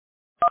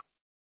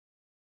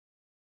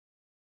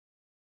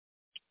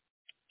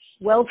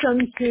Welcome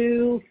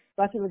to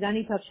Basi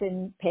Lagani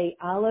Tafshin Pei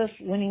Aleph,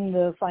 winning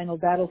the final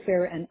battle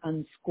fair and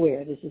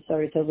unsquare. This is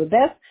Sarah Tova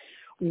Beth.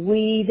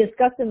 We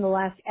discussed in the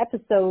last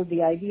episode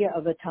the idea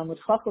of a Talmud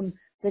Chacham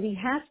that he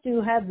has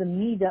to have the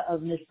midah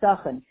of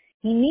Nisachan.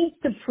 He needs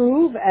to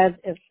prove, as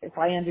if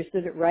I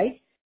understood it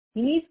right,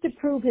 he needs to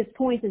prove his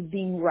point as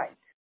being right.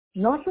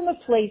 Not from a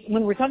place,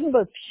 when we're talking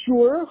about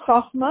pure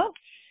Chachma,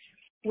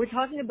 we're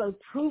talking about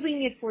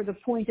proving it for the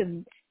point of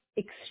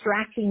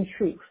extracting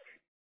truth.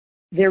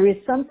 There is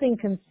something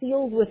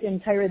concealed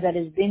within Torah that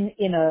has been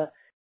in a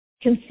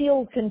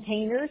concealed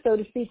container, so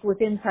to speak,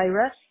 within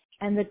Torah,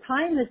 and the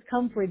time has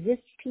come for this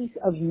piece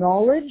of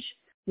knowledge,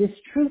 this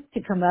truth to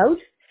come out,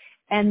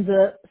 and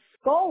the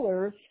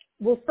scholar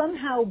will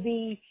somehow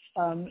be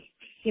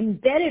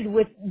embedded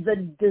with the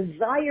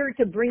desire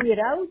to bring it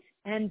out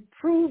and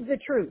prove the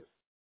truth.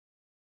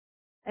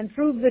 And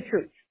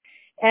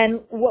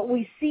what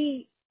we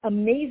see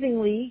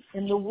amazingly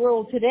in the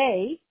world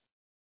today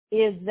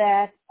is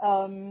that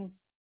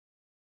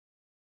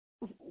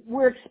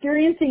we're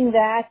experiencing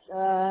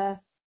that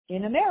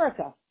in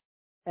America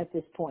at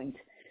this point.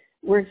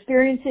 We're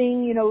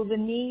experiencing, the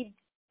need.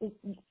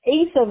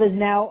 Esav is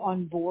now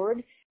on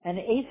board, and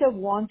Esav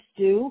wants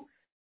to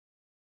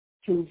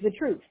prove the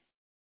truth.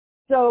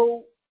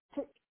 So,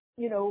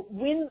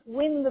 win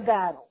the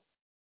battle.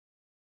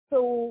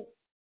 So,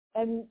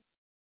 and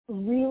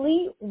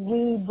really,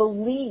 we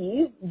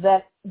believe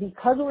that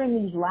because we're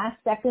in these last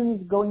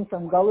seconds going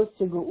from Galus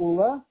to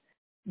Geula,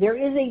 there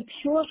is a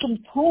pure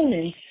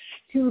component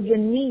to the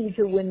need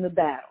to win the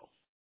battle,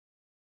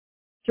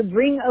 to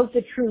bring out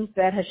the truth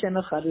that Hashem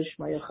Echad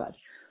U'Shmo Echad.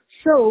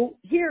 So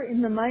here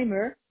in the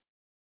Maimer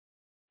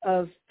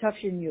of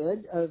Tafshin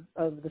Yud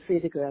of the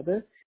Frierdiker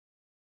Rebbe,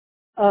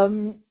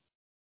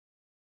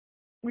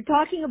 we're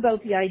talking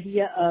about the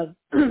idea of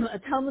a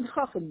Talmud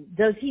Chacham.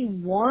 Does he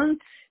want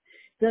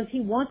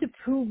to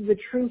prove the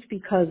truth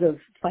because of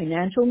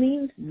financial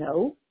means?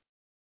 No.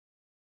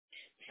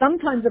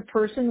 Sometimes a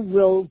person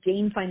will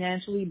gain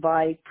financially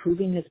by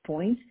proving his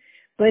point,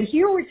 but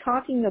here we're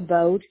talking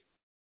about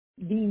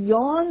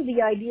beyond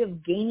the idea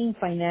of gaining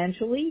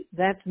financially.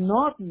 That's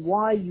not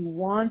why you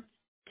want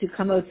to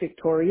come out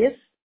victorious.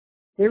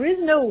 There is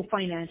no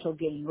financial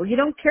gain, or you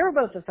don't care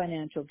about the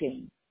financial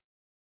gain.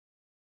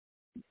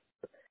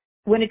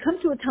 When it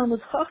comes to a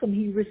Talmud Chacham,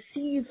 he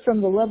receives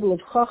from the level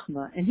of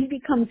Chachma, and he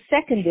becomes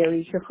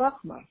secondary to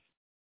Chachma.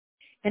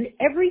 And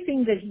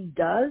everything that he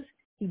does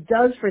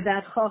for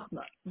that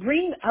Chachma.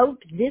 Bring out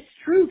this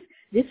truth,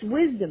 this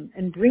wisdom,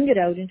 and bring it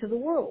out into the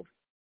world.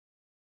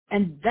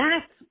 And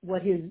that's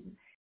what his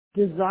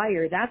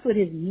desire, that's what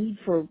his need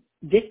for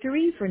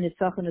victory, for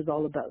Nitzachon is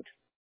all about.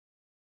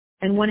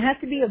 And one has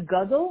to be a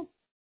gadol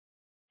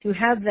to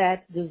have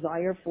that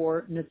desire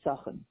for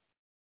Nitzachon,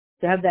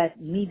 to have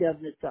that midah of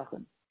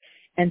Nitzachon.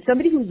 And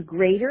somebody who's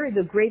greater,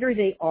 the greater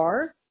they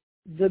are,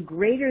 the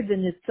greater the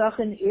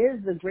Nitzachon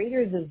is, the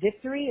greater the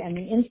victory, and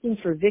the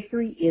instinct for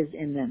victory is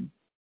in them.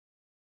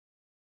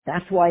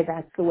 That's why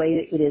that's the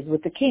way it is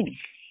with the king.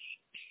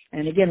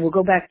 And again, we'll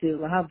go back to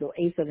Lahavdil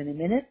Esav in a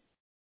minute.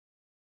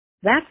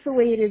 That's the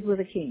way it is with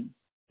a king.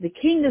 The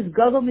king is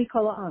Gadol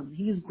Mikol Ha'am.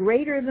 He's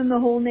greater than the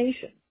whole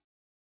nation.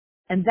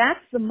 And that's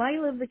the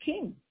mile of the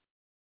king.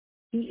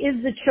 He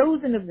is the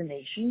chosen of the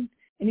nation,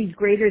 and he's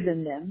greater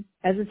than them,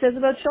 as it says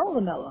about Shaul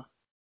HaMelech.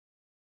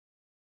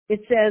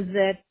 It says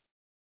that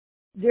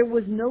there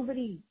was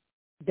nobody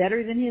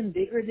better than him,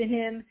 bigger than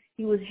him.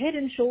 He was head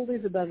and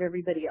shoulders above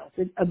everybody else,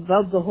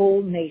 above the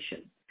whole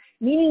nation.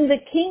 Meaning the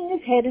king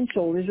is head and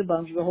shoulders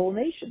above the whole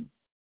nation.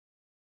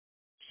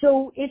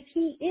 So if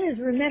he is,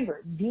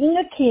 remember, being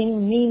a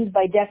king means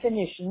by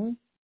definition,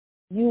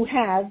 you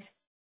have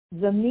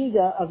the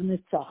midah of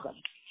Nitzachon.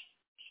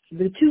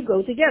 The two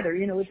go together,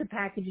 it's a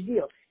package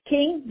deal.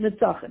 King,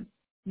 Nitzachon,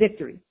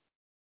 victory.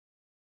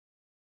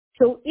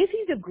 So if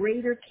he's a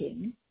greater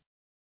king,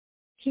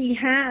 he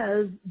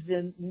has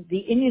the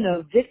union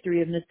of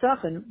victory of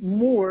Nitzachon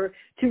more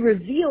to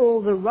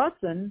reveal the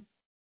Ratzon,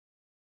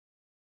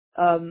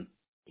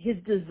 his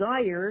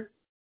desire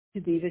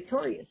to be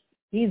victorious.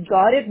 He's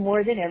got it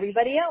more than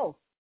everybody else.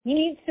 He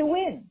needs to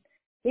win.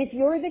 If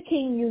you're the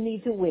king, you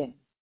need to win.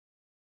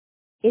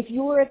 If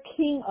you're a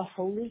king, a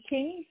holy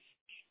king,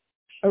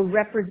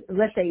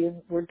 let's say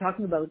we're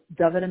talking about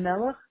David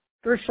HaMelech,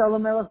 first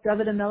Shalom Melech,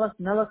 David HaMelech,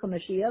 Melech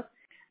HaMashiach.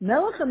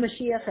 Melech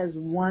HaMashiach has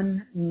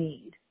one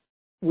need,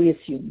 we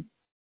assume,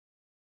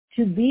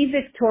 to be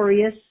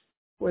victorious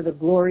for the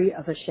glory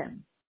of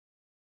Hashem.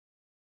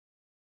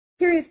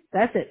 Period.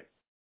 That's it.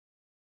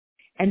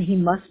 And he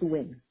must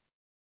win.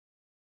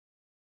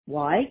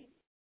 Why?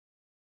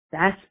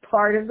 That's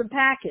part of the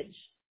package.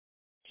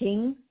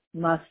 King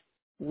must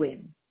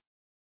win.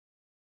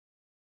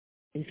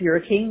 If you're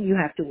a king, you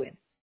have to win.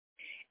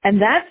 And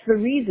that's the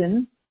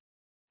reason,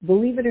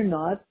 believe it or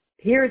not,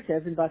 here it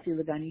says in Basi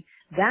Lagani,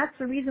 that's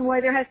the reason why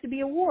there has to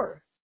be a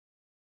war.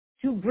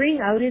 To bring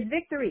out his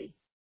victory.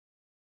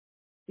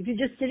 If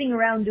you're just sitting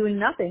around doing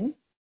nothing,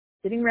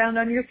 sitting around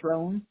on your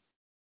throne,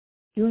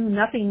 doing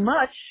nothing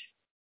much,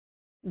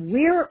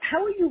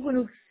 how are you going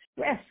to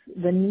express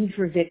the need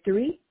for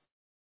victory,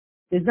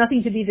 there's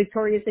nothing to be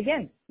victorious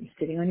again. You're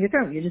sitting on your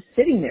throne. You're just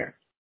sitting there.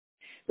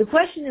 The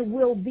question it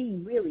will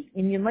be, really,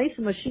 in Yemais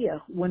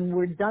Mashiach, when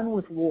we're done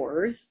with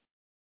wars,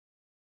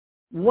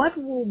 what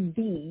will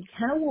be,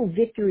 how will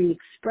victory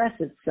express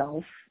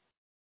itself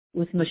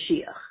with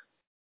Mashiach?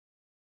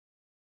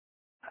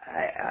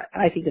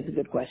 I think it's a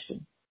good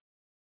question.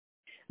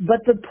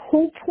 But the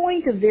whole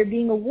point of there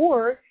being a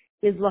war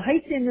is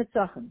l'haitzin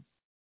netzachim,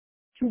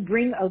 to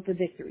bring out the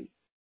victory.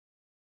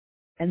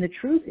 And the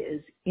truth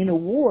is, in a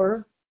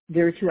war,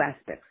 there are two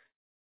aspects.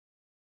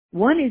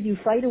 One is you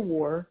fight a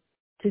war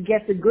to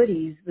get the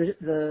goodies,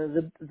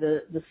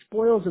 the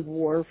spoils of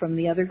war from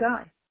the other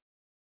guy.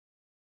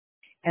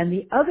 And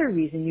the other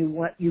reason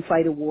you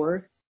fight a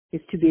war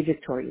is to be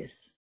victorious.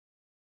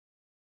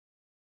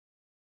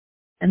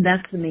 And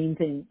that's the main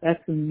thing.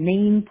 That's the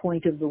main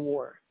point of the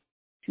war,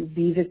 to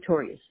be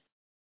victorious.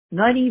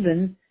 Not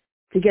even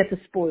to get the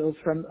spoils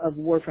of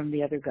war from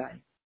the other guy.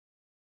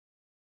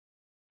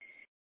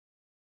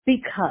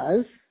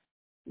 Because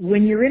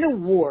when you're in a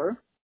war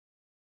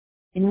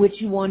in which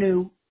you want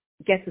to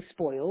get the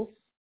spoils,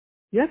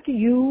 you have to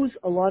use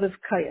a lot of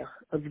kayach,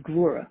 of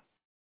gvura.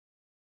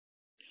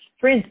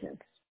 For instance,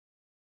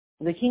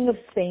 the king of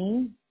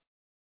Spain,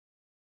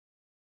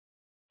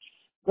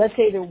 let's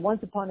say there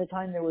once upon a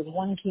time there was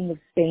one king of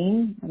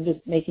Spain, I'm just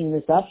making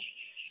this up,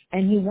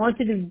 and he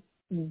wanted to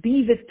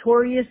be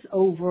victorious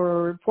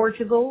over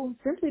Portugal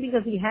simply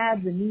because he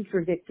had the need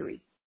for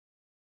victory.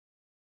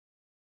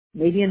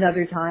 Maybe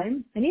another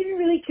time, and he didn't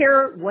really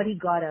care what he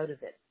got out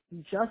of it.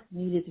 He just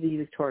needed to be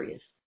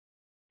victorious.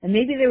 And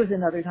maybe there was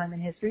another time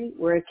in history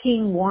where a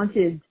king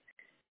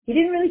he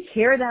didn't really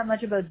care that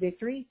much about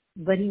victory,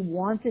 but he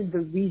wanted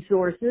the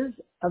resources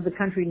of the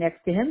country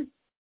next to him,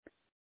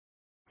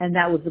 and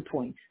that was the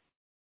point.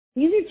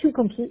 These are two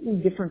completely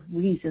different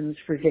reasons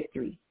for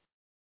victory.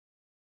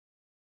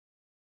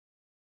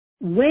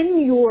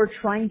 When you're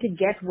trying to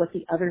get what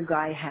the other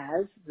guy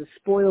has, the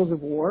spoils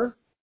of war,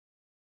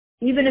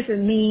 even if it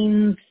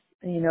means,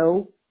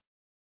 lahavdil,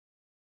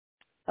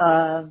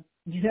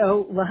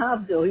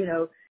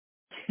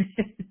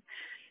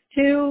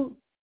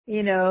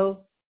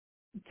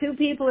 two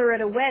people are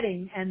at a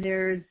wedding and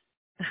there's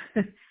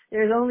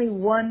only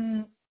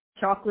one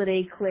chocolate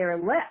eclair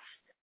left.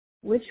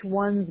 Which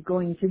one's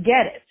going to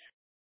get it?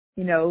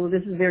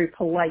 This is very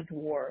polite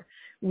war.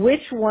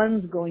 Which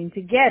one's going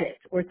to get it?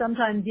 Or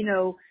sometimes,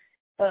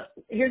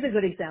 here's a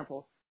good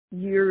example.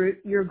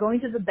 You're going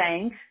to the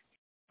bank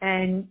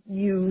and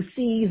you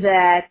see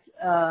that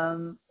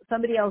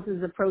somebody else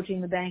is approaching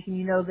the bank and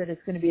you know that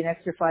it's going to be an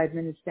extra 5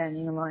 minutes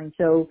standing in line.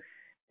 So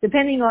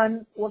depending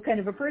on what kind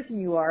of a person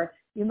you are,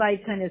 you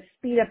might kind of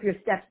speed up your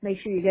steps, make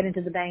sure you get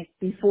into the bank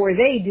before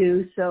they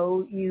do,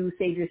 so you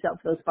save yourself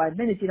those 5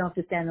 minutes. You don't have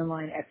to stand in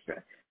line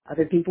extra.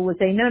 Other people would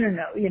say, no,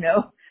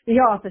 the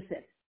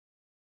opposite.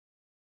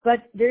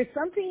 But there's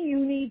something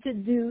you need to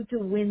do to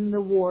win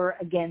the war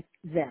against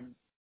them.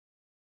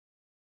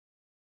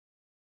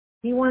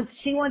 She wants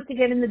to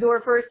get in the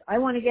door first. I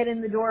want to get in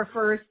the door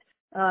first.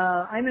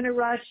 I'm in a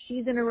rush.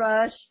 She's in a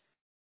rush.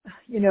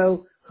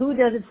 Who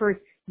does it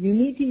first? You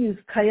need to use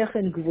kayach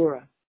and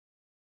gvura.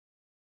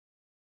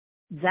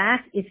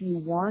 That if you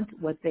want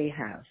what they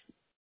have.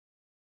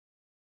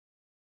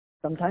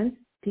 Sometimes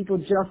people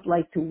just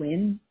like to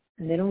win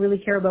and they don't really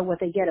care about what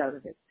they get out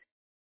of it.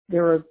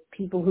 There are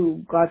people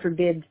who, God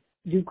forbid,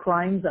 do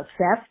crimes of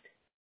theft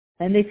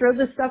and they throw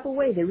the stuff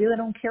away. They really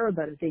don't care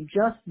about it. They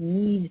just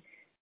need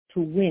to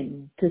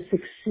win, to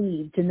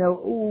succeed, to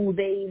know,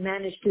 they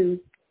managed to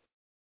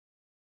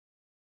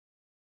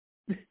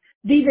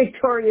be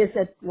victorious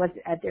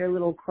at their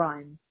little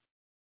crime.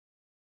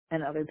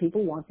 And other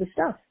people want the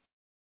stuff.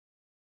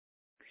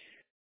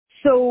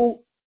 So,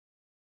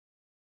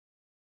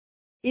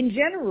 in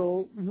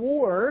general,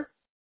 war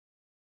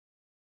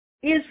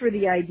is for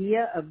the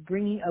idea of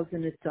bringing out the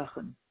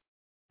nitzachim,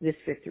 this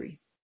victory.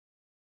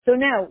 So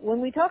now,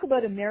 when we talk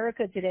about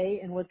America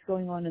today and what's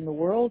going on in the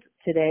world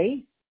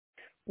today,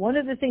 one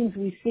of the things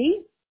we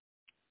see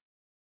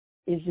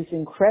is this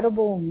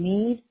incredible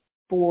need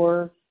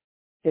for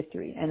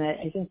victory. And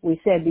I think we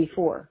said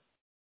before,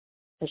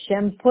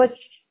 Hashem put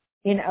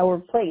in our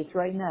place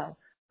right now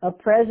a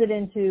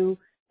president who,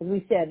 as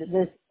we said,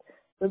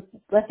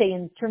 let's say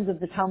in terms of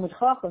the Talmud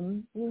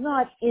Chacham, he's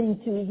not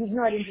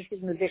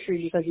interested in the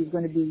victory because he's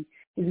going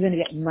to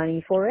get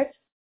money for it.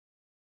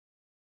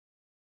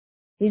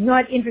 He's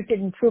not interested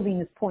in proving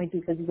his point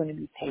because he's going to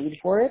be paid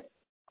for it.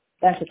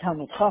 That's a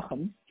Talmud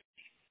Chacham.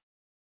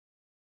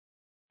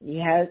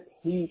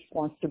 He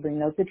wants to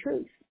bring out the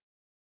truth.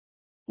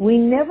 We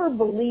never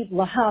believe,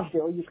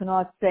 lahavdil, you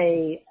cannot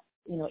say,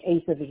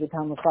 Esav is a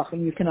Talmud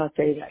Chacham, you cannot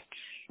say that.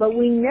 But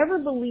we never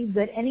believe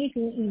that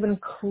anything even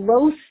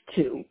close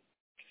to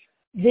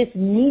this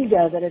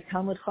nida that a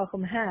Talmud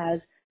Chacham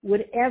has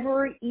would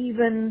ever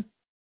even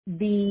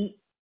be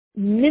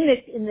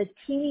mimicked in the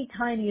teeny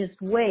tiniest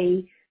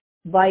way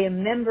by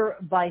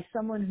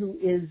someone who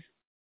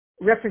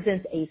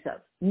represents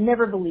Esav.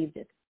 Never believed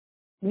it.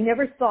 We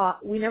never thought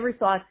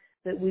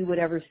that we would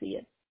ever see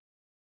it.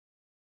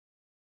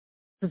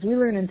 Because we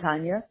learn in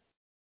Tanya,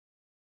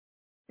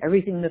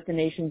 everything that the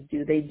nations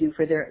do, they do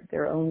for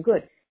their own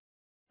good.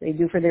 They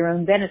do for their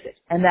own benefit.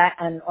 And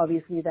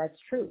obviously that's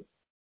true.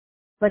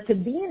 But to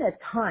be in a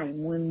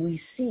time when we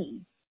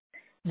see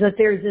that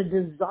there's a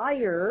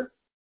desire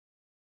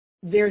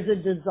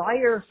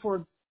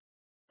for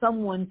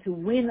someone to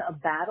win a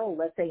battle,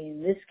 let's say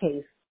in this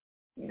case,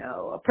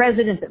 a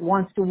president that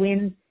wants to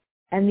win,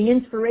 and the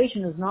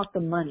inspiration is not the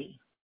money.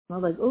 It's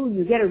not like, oh,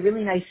 you get a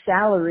really nice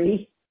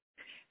salary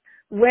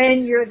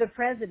when you're the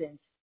president.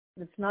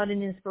 It's not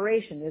an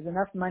inspiration. There's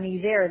enough money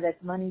there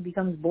that money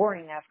becomes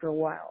boring after a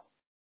while.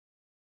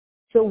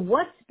 So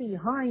what's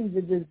behind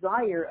the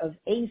desire of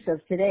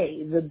Esav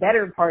today, the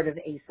better part of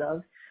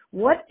Esav?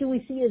 What do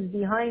we see as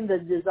behind the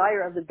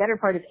desire of the better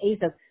part of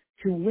Esav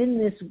to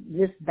win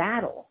this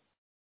battle?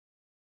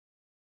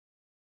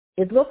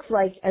 It looks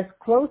like as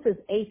close as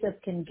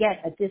Esav can get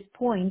at this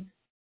point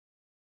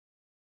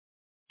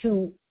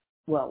to,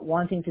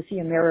 wanting to see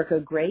America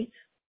great,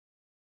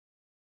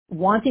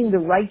 wanting the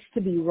rights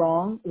to be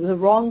wrong, the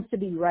wrongs to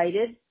be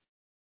righted,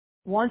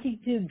 wanting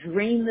to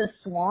drain the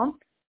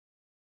swamp,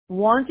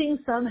 wanting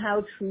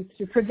somehow truth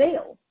to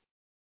prevail.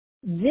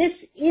 This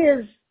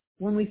is,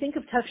 when we think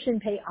of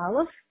Tafshin Pei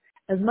Aleph,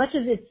 as much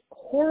as it's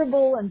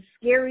horrible and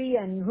scary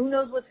and who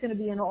knows what's going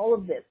to be in all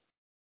of this,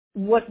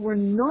 what we're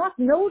not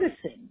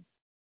noticing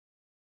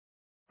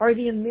are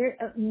the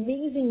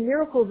amazing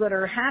miracles that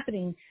are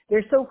happening.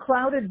 They're so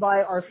clouded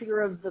by our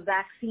fear of the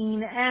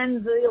vaccine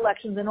and the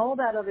elections and all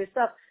that other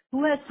stuff.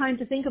 Who has time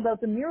to think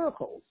about the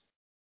miracles?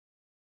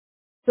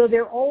 So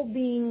they're all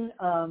being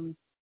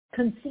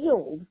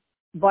concealed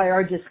by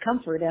our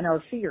discomfort and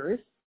our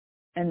fears,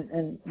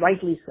 and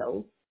rightly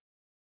so.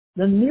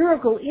 The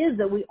miracle is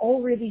that we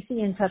already see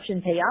in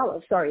Tafshin Pei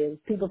Aleph. Sorry, as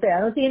people say, I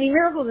don't see any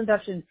miracles in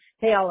Tafshin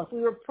Pei Aleph. We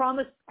were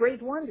promised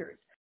great wonders.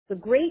 The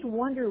great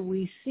wonder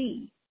we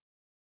see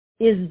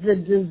is the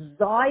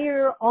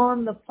desire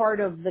on the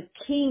part of the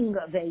king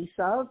of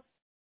Esav,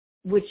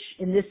 which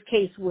in this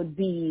case would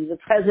be the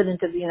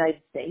President of the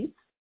United States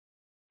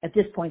at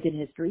this point in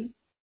history,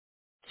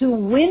 to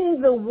win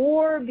the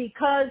war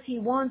because he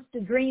wants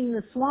to drain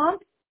the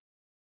swamp.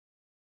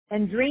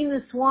 And drain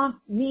the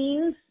swamp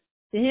means,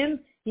 to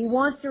him, he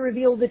wants to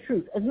reveal the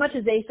truth, as much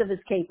as Esav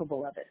is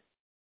capable of it.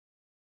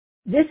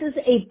 This is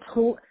a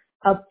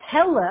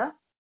pella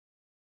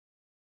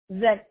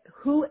that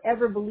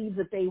whoever believed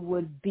that they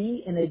would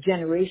be in a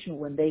generation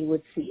when they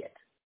would see it.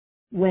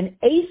 When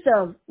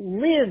Esav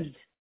lived,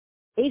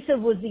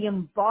 Esav was the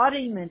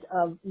embodiment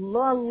of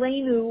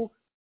Lalenu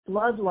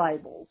blood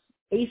libels.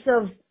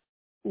 Esav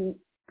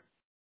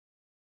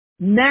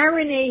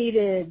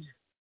marinated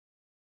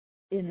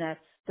in that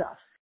stuff.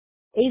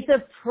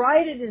 Esav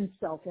prided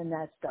himself in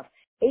that stuff.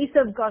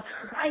 Esav got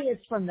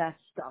highest from that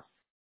stuff.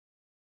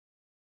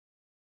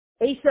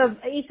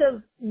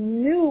 Esav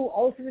knew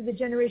all through the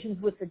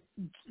generations with the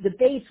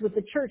debates with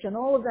the church and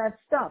all of that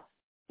stuff.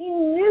 He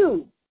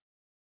knew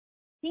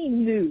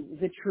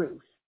the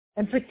truth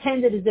and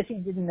pretended as if he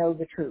didn't know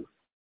the truth.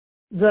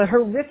 The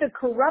horrific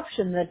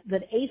corruption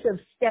that Esav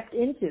stepped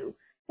into,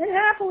 and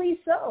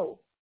happily so.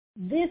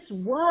 This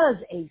was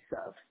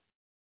Esav.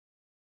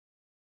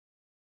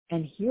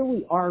 And here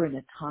we are in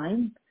a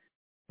time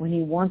when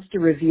he wants to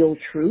reveal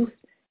truth.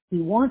 He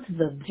wants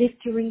the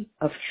victory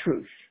of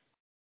truth.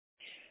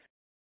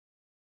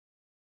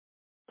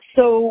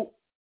 So,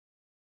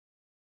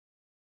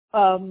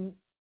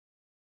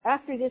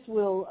 after this,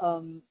 we're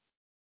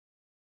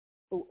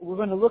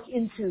going to look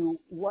into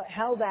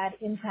how that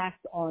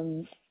impacts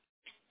on.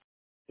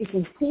 If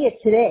we see it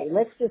today,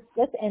 let's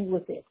end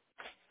with this.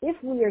 If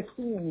we are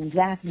seeing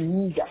that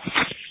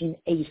midah in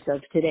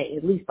Esav today,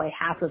 at least by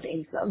half of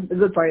Esav, the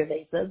good part of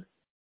Esav,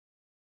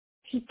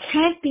 he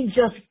can't be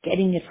just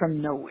getting it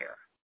from nowhere.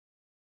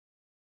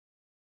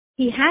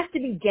 He has to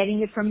be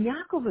getting it from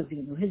Yaakov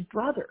Avinu, his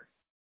brother.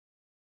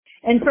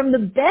 And from the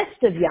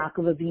best of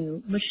Yaakov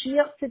Avinu,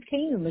 Mashiach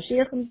Tzidkenu,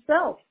 Mashiach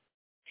himself.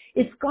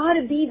 It's got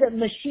to be that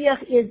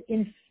Mashiach is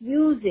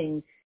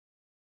infusing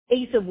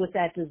Esav with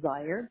that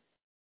desire.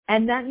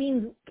 And that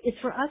means it's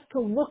for us to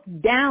look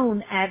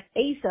down at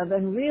Esav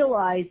and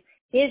realize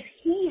if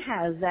he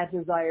has that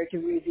desire to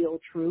reveal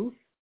truth,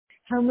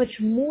 how much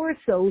more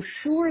so,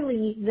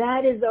 surely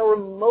that is our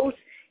most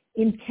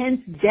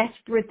intense,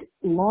 desperate,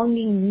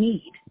 longing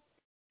need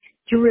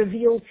to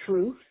reveal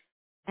truth.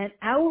 And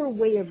our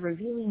way of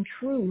revealing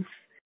truth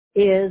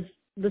is,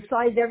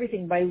 besides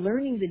everything, by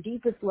learning the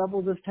deepest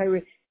levels of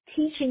Torah,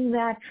 teaching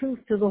that truth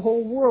to the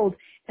whole world,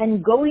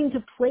 and going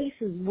to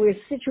places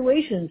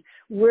situations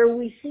where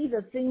we see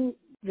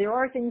there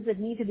are things that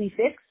need to be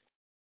fixed,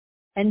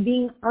 and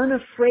being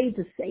unafraid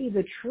to say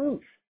the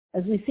truth.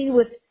 As we see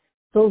with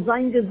Soll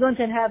sein gesund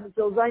and have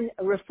Soll sein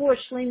refuah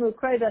shlema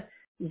u'kreva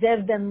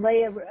Zev ben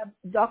Leah,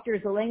 Dr.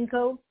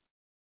 Zelenko.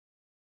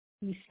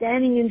 He's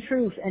standing in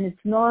truth, and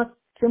it's not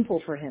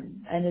simple for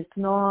him, and it's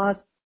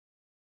not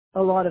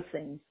a lot of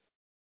things.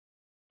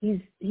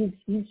 He's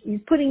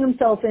putting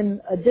himself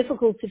in a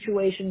difficult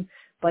situation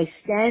by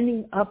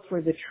standing up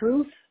for the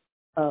truth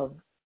of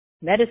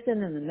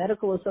medicine and the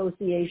medical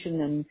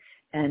association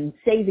and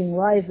saving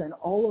lives and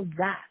all of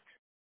that.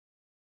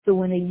 So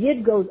when a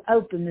Yid goes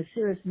out in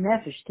Mesiras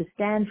Nefesh to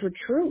stand for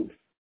truth,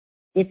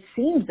 it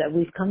seems that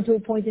we've come to a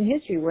point in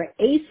history where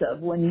Esav,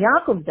 when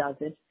Yaakov does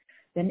it,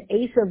 then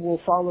Esav will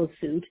follow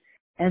suit,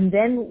 and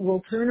then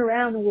we'll turn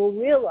around and we'll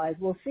realize,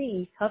 we'll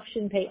see,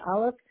 Tafshin Pei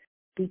Aleph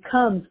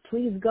becomes,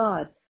 please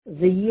God,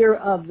 the year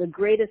of the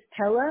greatest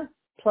Pella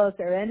plus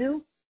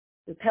Erenu,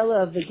 the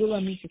Pella of the Gula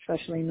Mitzvah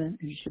Shlema, and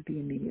it should be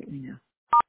immediately now.